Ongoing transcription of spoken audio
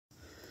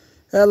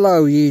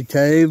Hello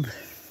YouTube.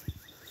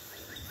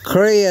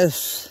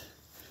 Chris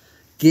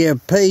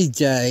give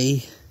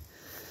PJ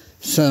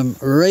some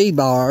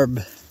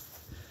rebarb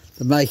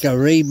to make a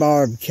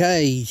rebarb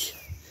cage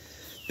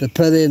to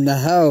put in the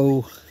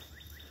hole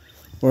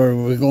where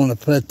we're going to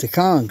put the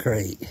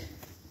concrete.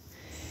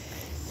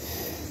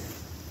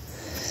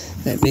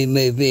 Let me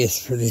move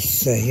this for just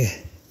a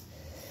second.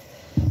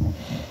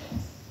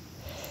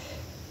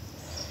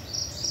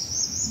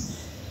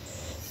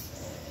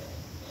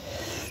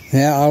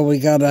 Now all we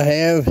gotta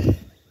have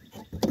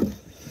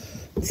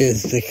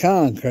is the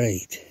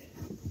concrete.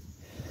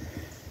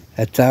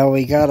 That's all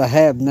we gotta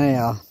have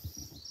now.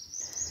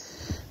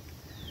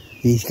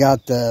 He's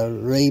got the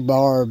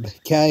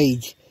rebarb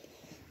cage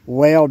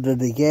welded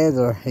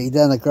together. He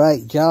done a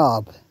great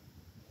job.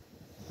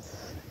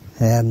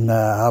 And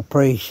I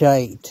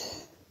appreciate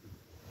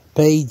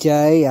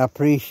PJ, I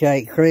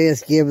appreciate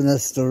Chris giving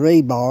us the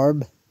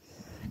rebarb.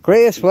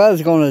 Chris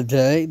was gonna do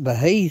it, but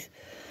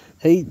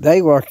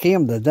they work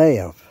him to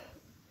death.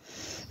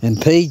 And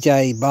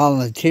PJ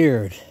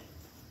volunteered.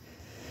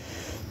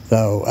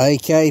 So,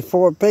 AK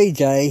for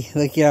PJ,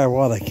 look here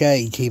what a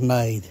cage he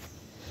made.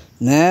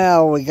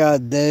 Now all we got to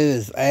do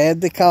is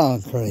add the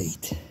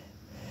concrete.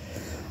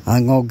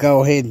 I'm going to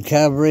go ahead and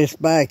cover this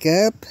back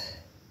up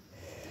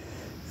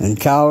and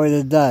call it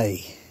a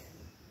day.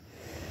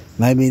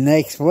 Maybe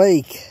next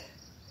week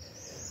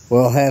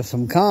we'll have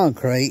some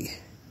concrete.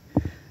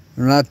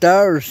 And right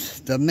there's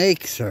the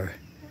mixer.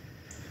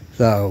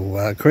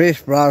 So, Chris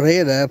brought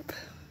it up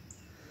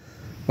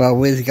while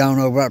we was going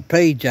over at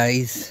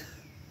PJ's,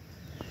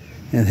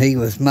 and he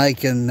was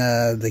making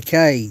the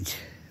cage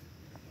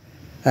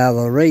out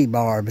of the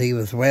rebarb. He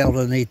was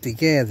welding it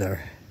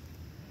together.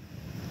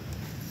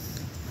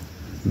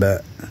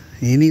 But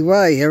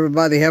anyway,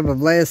 everybody have a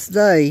blessed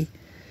day.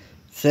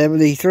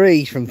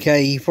 73 from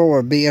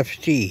KE4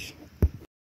 BFG.